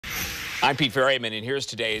I'm Pete Ferryman, and here's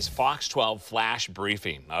today's Fox 12 Flash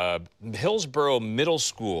Briefing. Hillsborough Middle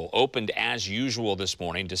School opened as usual this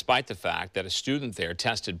morning, despite the fact that a student there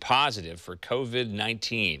tested positive for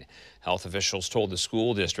COVID-19. Health officials told the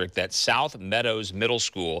school district that South Meadows Middle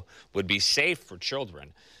School would be safe for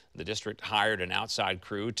children. The district hired an outside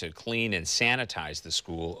crew to clean and sanitize the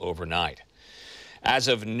school overnight. As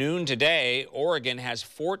of noon today, Oregon has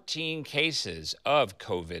 14 cases of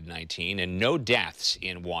COVID-19 and no deaths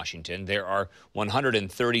in Washington. There are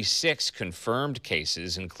 136 confirmed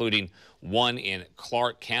cases, including one in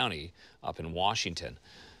Clark County up in Washington.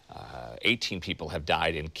 18 people have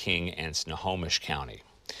died in King and Snohomish County.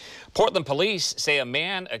 Portland police say a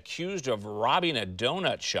man accused of robbing a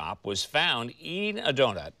donut shop was found eating a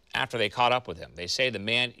donut after they caught up with him. They say the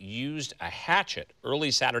man used a hatchet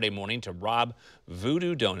early Saturday morning to rob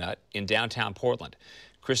Voodoo Donut in downtown Portland.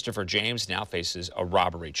 Christopher James now faces a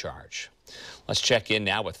robbery charge. Let's check in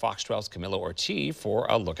now with Fox 12's Camilla Ortiz for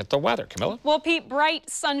a look at the weather. Camilla? Well, Pete, bright,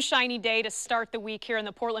 sunshiny day to start the week here in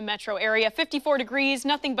the Portland metro area. 54 degrees,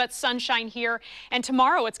 nothing but sunshine here. And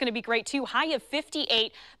tomorrow it's going to be great, too. High of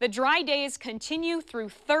 58. The dry days continue through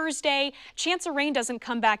Thursday. Chance of rain doesn't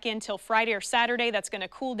come back in till Friday or Saturday. That's going to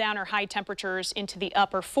cool down our high temperatures into the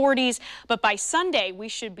upper 40s. But by Sunday, we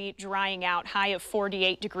should be drying out. High of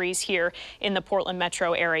 48 degrees here in the Portland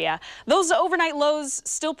metro area. Those overnight lows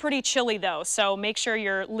still pretty chilly, though, so make sure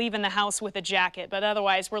you're leaving the house with a jacket. But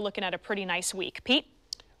otherwise, we're looking at a pretty nice week. Pete?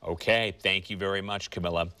 Okay, thank you very much,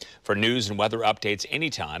 Camilla. For news and weather updates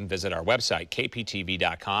anytime, visit our website,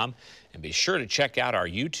 kptv.com, and be sure to check out our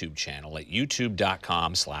YouTube channel at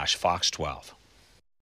youtube.com/Fox12.